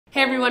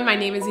Hey everyone, my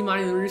name is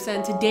Imani LaRussa,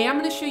 and today I'm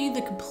going to show you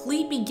the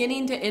complete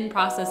beginning to end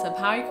process of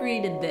how I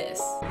created this.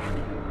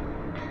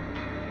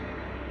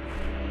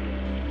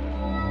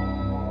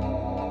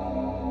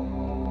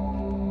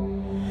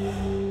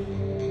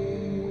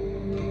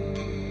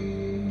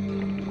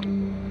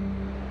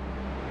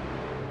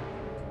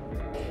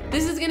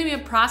 This is going to be a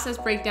process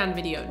breakdown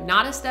video,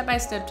 not a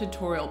step-by-step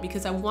tutorial,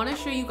 because I want to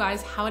show you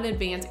guys how an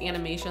advanced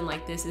animation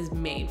like this is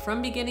made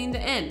from beginning to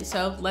end.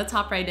 So let's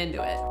hop right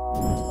into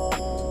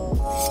it.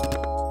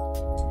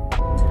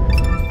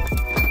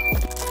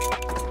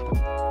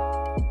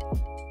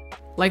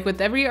 Like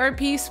with every art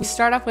piece, we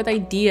start off with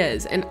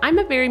ideas, and I'm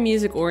a very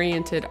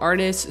music-oriented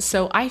artist,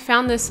 so I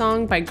found this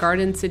song by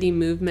Garden City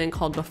Movement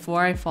called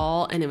Before I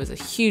Fall, and it was a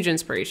huge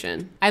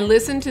inspiration. I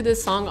listened to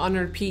this song on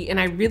repeat, and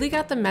I really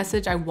got the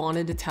message I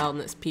wanted to tell in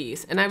this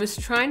piece, and I was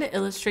trying to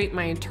illustrate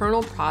my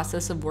internal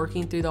process of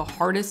working through the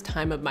hardest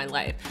time of my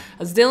life. I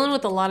was dealing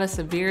with a lot of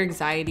severe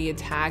anxiety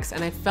attacks,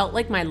 and I felt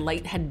like my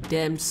light had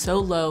dimmed so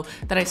low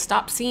that I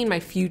stopped seeing my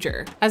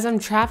future. As I'm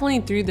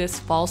traveling through this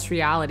false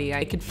reality,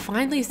 I could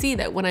finally see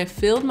that when I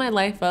filled my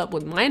life up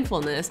with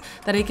mindfulness,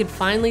 that I could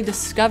finally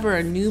discover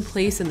a new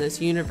place in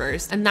this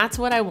universe, and that's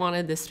what I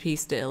wanted this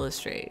piece to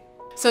illustrate.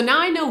 So now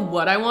I know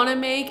what I want to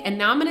make, and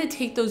now I'm going to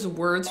take those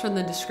words from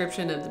the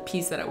description of the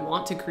piece that I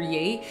want to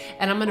create,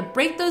 and I'm going to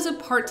break those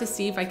apart to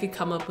see if I could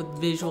come up with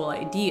visual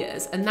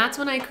ideas, and that's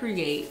when I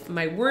create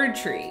my word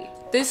tree.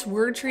 This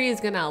word tree is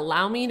going to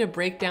allow me to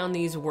break down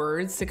these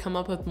words to come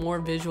up with more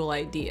visual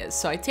ideas.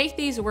 So I take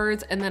these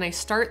words and then I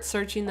start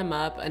searching them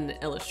up in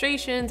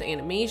illustrations,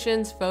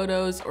 animations,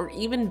 photos, or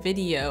even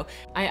video.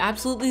 I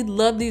absolutely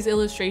love these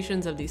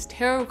illustrations of these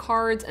tarot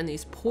cards and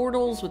these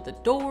portals with the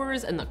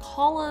doors and the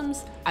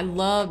columns. I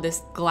love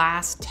this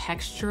glass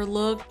texture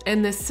look,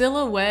 and the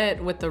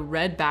silhouette with the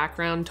red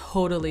background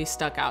totally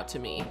stuck out to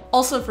me.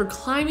 Also, for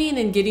climbing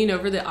and getting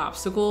over the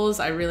obstacles,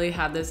 I really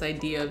had this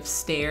idea of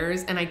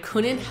stairs, and I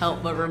couldn't help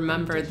but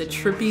remember the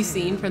trippy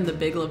scene from The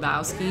Big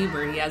Lebowski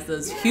where he has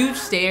those huge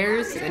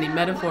stairs and he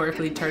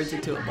metaphorically turns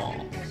into a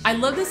ball. I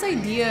love this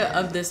idea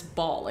of this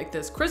ball, like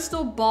this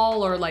crystal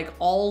ball or like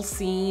all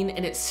scene,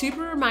 and it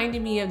super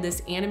reminded me of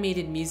this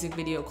animated music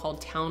video called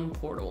Town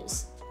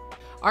Portals.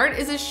 Art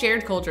is a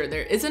shared culture.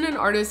 There isn't an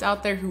artist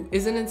out there who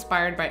isn't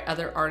inspired by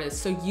other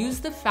artists, so use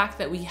the fact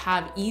that we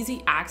have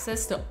easy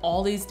access to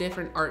all these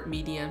different art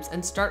mediums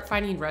and start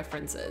finding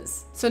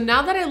references. So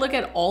now that I look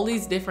at all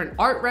these different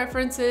art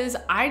references,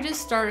 I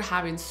just start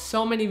having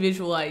so many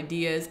visual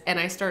ideas and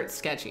I start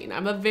sketching.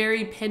 I'm a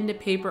very pen to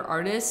paper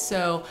artist,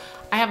 so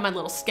I have my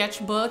little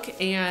sketchbook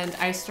and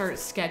I start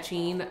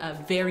sketching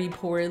very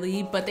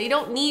poorly, but they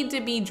don't need to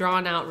be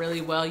drawn out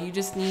really well. You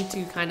just need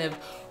to kind of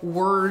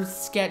word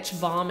sketch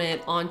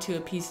vomit onto a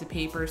piece of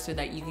paper so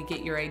that you could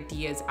get your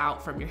ideas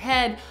out from your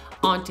head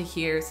onto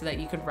here so that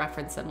you could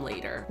reference them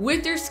later.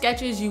 With your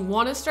sketches, you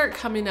want to start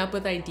coming up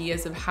with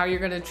ideas of how you're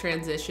going to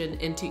transition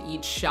into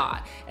each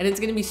shot. And it's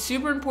going to be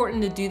super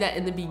important to do that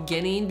in the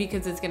beginning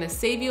because it's going to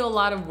save you a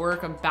lot of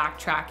work of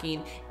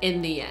backtracking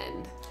in the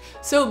end.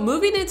 So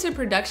moving into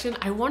production,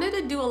 I wanted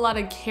to do a lot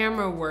of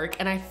camera work,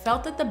 and I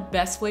felt that the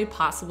best way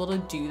possible to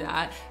do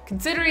that,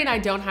 considering I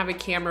don't have a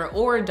camera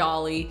or a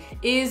dolly,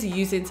 is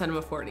using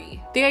Cinema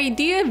 4D. The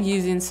idea of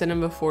using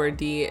Cinema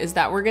 4D is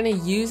that we're going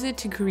to use it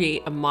to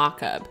create a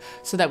mock-up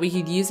so that we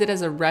could use it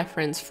as a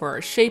reference for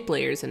our shape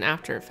layers in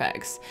After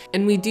Effects.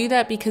 And we do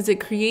that because it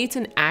creates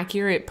an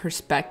accurate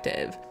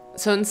perspective.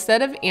 So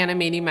instead of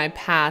animating my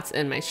paths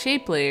and my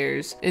shape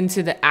layers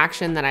into the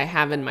action that I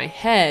have in my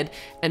head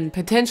and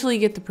potentially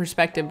get the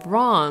perspective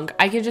wrong,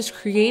 I can just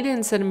create it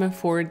in Cinema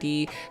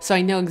 4D so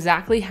I know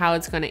exactly how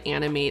it's going to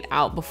animate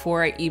out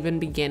before I even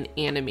begin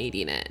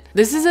animating it.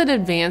 This is an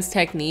advanced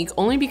technique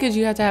only because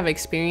you have to have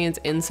experience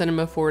in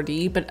Cinema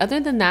 4D, but other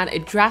than that,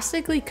 it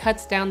drastically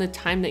cuts down the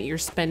time that you're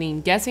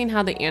spending guessing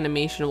how the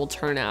animation will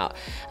turn out.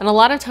 And a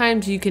lot of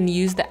times you can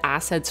use the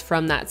assets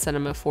from that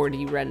Cinema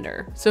 4D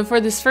render. So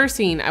for this first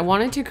scene, I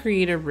wanted to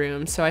create a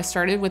room, so I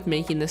started with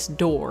making this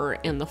door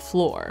and the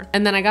floor.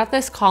 And then I got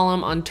this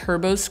column on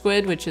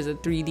TurboSquid, which is a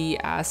 3D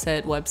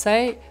asset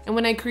website. And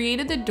when I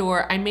created the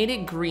door, I made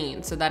it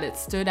green so that it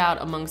stood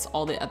out amongst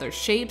all the other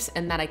shapes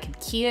and that I could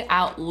key it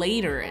out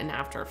later in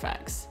After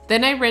Effects.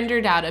 Then I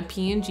rendered out a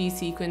PNG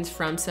sequence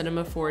from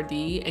Cinema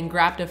 4D and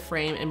grabbed a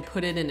frame and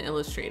put it in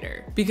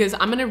Illustrator because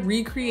I'm gonna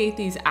recreate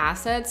these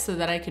assets so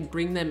that I could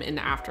bring them in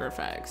After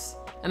Effects.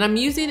 And I'm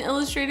using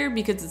Illustrator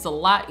because it's a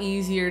lot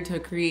easier to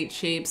create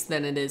shapes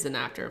than it is in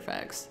After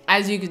Effects.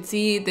 As you can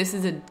see, this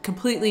is a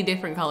completely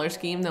different color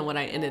scheme than what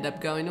I ended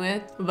up going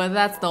with, but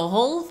that's the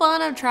whole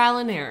fun of trial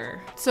and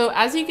error. So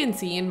as you can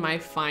see in my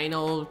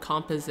final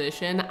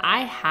composition,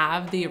 I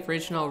have the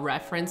original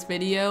reference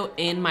video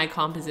in my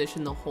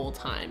composition the whole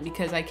time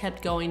because I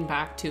kept going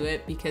back to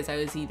it because I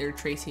was either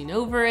tracing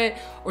over it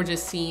or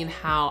just seeing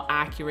how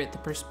accurate the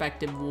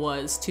perspective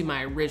was to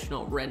my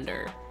original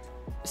render.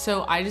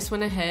 So I just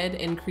went ahead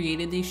and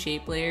created these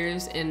shape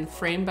layers and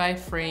frame by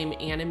frame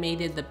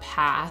animated the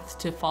path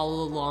to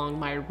follow along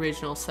my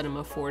original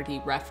Cinema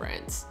 4D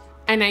reference.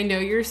 And I know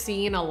you're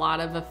seeing a lot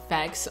of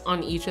effects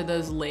on each of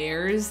those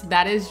layers.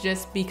 That is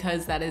just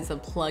because that is a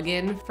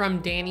plugin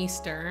from Danny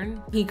Stern.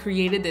 He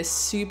created this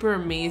super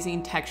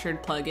amazing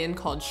textured plugin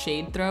called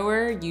Shade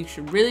Thrower. You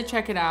should really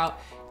check it out.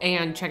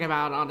 And check him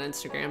out on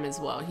Instagram as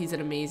well. He's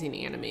an amazing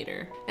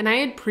animator. And I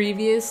had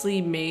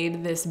previously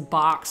made this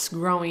box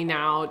growing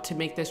out to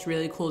make this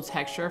really cool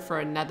texture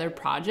for another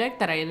project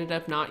that I ended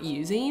up not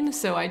using.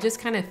 So I just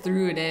kind of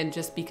threw it in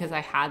just because I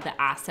had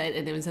the asset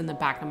and it was in the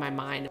back of my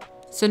mind.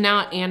 So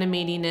now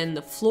animating in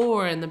the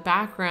floor and the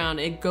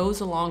background, it goes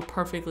along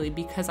perfectly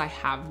because I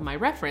have my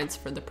reference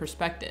for the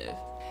perspective.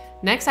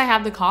 Next, I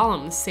have the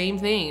columns, same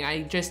thing.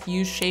 I just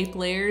used shape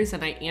layers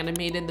and I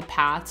animated the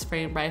paths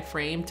frame by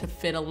frame to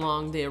fit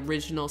along the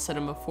original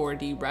Cinema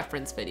 4D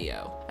reference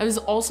video. I was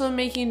also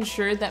making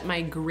sure that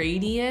my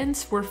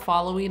gradients were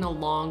following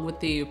along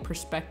with the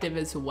perspective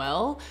as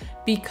well.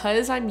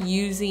 Because I'm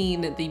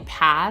using the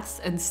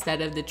paths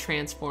instead of the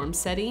transform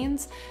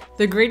settings,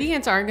 the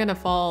gradients aren't gonna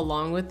follow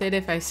along with it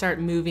if I start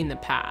moving the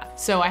path.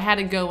 So I had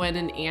to go in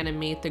and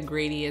animate the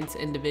gradients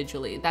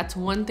individually. That's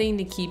one thing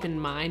to keep in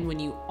mind when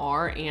you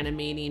are animating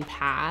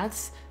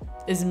paths,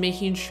 is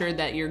making sure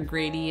that your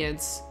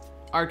gradients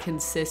are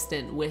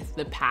consistent with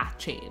the path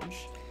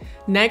change.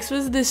 Next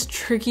was this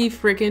tricky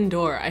freaking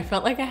door. I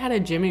felt like I had to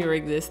jimmy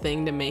rig this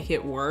thing to make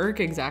it work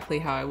exactly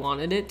how I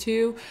wanted it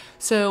to.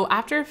 So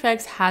After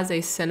Effects has a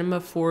Cinema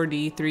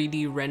 4D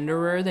 3D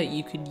renderer that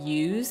you could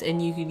use,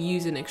 and you could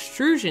use an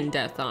extrusion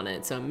depth on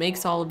it. So it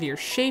makes all of your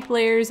shape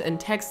layers and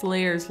text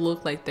layers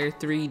look like they're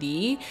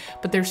 3D,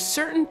 but there's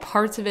certain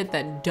parts of it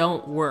that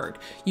don't work.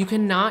 You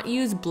cannot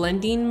use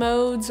blending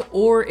modes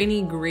or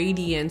any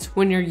gradients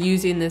when you're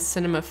using this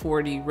Cinema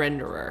 4D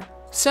renderer.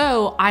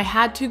 So I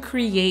had to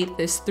create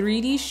this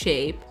 3D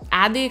shape,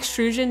 add the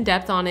extrusion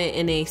depth on it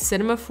in a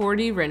Cinema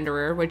 4D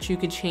renderer, which you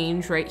could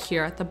change right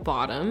here at the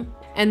bottom.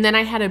 And then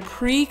I had to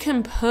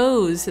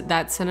pre-compose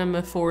that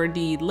Cinema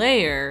 4D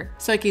layer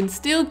so I can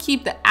still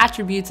keep the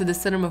attributes of the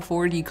Cinema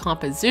 4D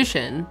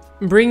composition,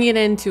 bring it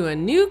into a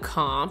new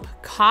comp,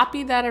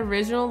 copy that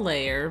original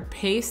layer,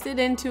 paste it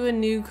into a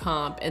new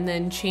comp, and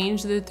then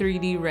change the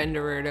 3D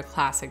renderer to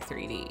classic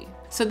 3D.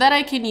 So that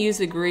I can use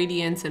the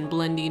gradients and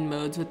blending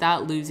modes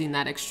without losing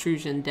that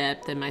extrusion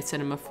depth in my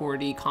Cinema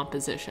 4D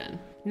composition.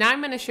 Now I'm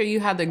going to show you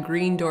how the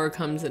green door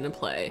comes into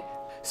play.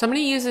 So I'm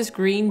going to use this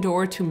green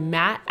door to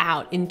matte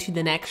out into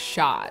the next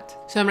shot.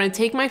 So I'm going to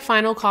take my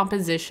final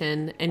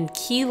composition and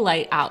key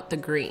light out the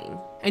green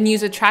and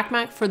use a track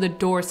matte for the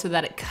door so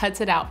that it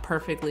cuts it out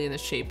perfectly in the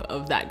shape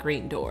of that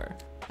green door.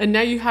 And now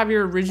you have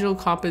your original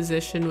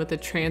composition with a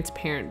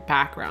transparent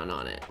background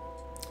on it.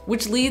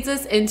 Which leads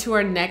us into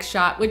our next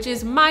shot, which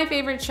is my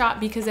favorite shot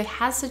because it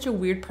has such a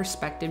weird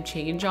perspective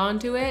change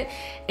onto it.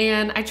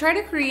 And I try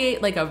to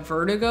create like a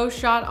vertigo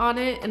shot on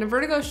it. And a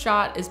vertigo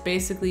shot is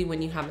basically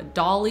when you have a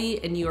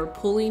dolly and you are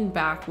pulling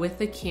back with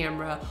the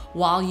camera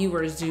while you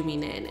are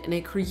zooming in. And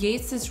it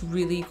creates this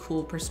really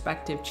cool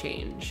perspective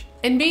change.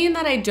 And being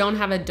that I don't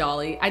have a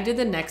dolly, I did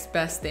the next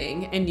best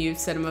thing and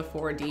used Cinema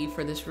 4D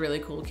for this really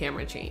cool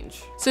camera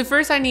change. So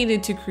first I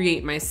needed to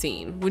create my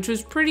scene, which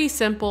was pretty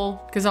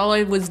simple because all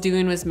I was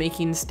doing was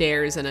making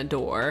stairs and a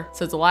door.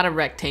 So it's a lot of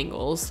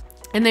rectangles.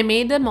 And I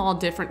made them all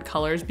different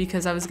colors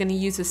because I was going to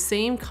use the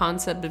same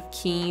concept of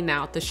keying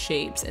out the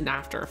shapes in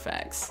After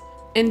Effects.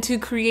 And to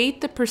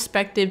create the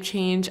perspective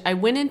change, I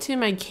went into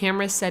my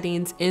camera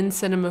settings in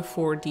Cinema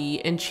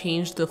 4D and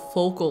changed the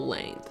focal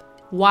length,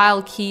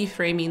 while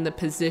keyframing the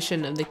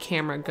position of the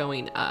camera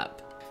going up.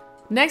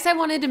 Next, I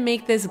wanted to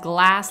make this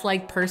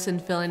glass-like person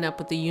filling up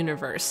with the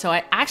universe. So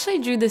I actually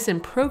drew this in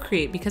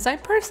Procreate because I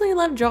personally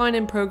love drawing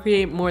in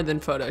Procreate more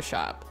than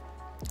Photoshop.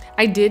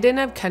 I did end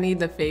up cutting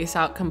the face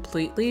out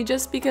completely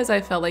just because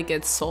I felt like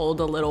it sold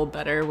a little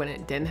better when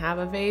it didn't have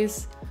a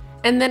face.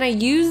 And then I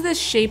used the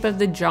shape of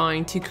the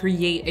drawing to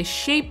create a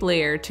shape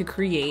layer to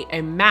create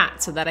a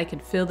matte so that I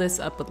could fill this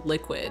up with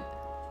liquid.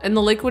 And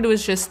the liquid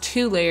was just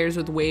 2 layers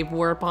with wave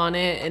warp on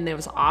it, and it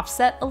was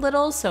offset a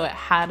little, so it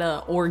had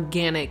an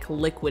organic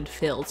liquid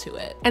feel to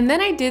it. And then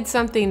I did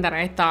something that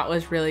I thought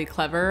was really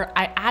clever.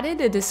 I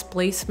added a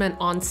displacement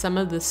on some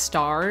of the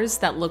stars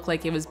that looked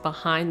like it was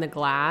behind the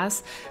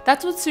glass.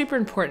 That's what's super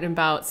important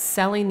about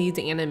selling these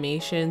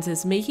animations,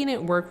 is making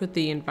it work with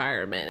the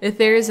environment. If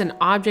there is an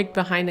object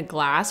behind a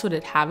glass, would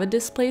it have a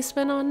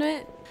displacement on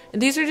it?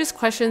 And these are just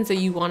questions that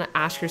you want to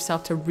ask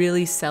yourself to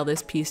really sell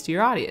this piece to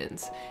your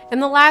audience. And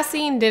the last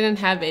scene didn't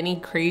have any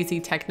crazy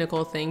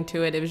technical thing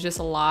to it. It was just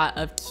a lot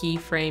of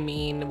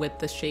keyframing with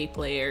the shape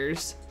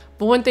layers.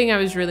 But one thing I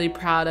was really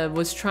proud of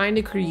was trying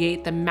to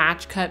create the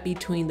match cut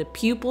between the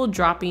pupil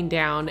dropping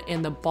down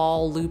and the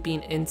ball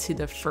looping into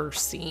the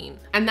first scene.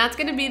 And that's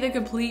gonna be the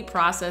complete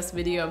process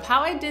video of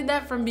how I did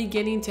that from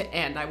beginning to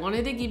end. I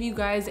wanted to give you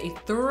guys a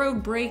thorough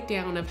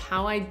breakdown of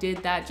how I did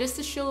that, just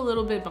to show a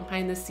little bit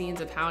behind the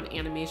scenes of how an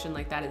animation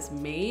like that is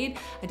made.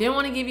 I didn't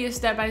want to give you a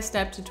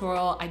step-by-step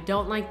tutorial. I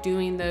don't like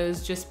doing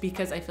those just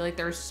because I feel like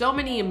there are so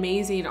many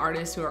amazing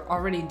artists who are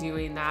already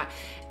doing that.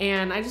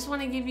 And I just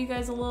want to give you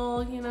guys a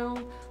little,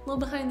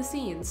 little behind the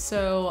scenes.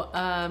 So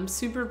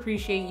super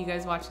appreciate you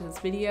guys watching this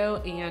video,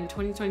 and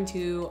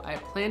 2022 I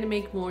plan to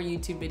make more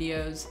YouTube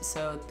videos,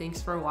 so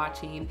thanks for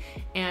watching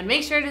and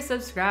make sure to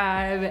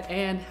subscribe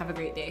and have a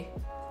great day.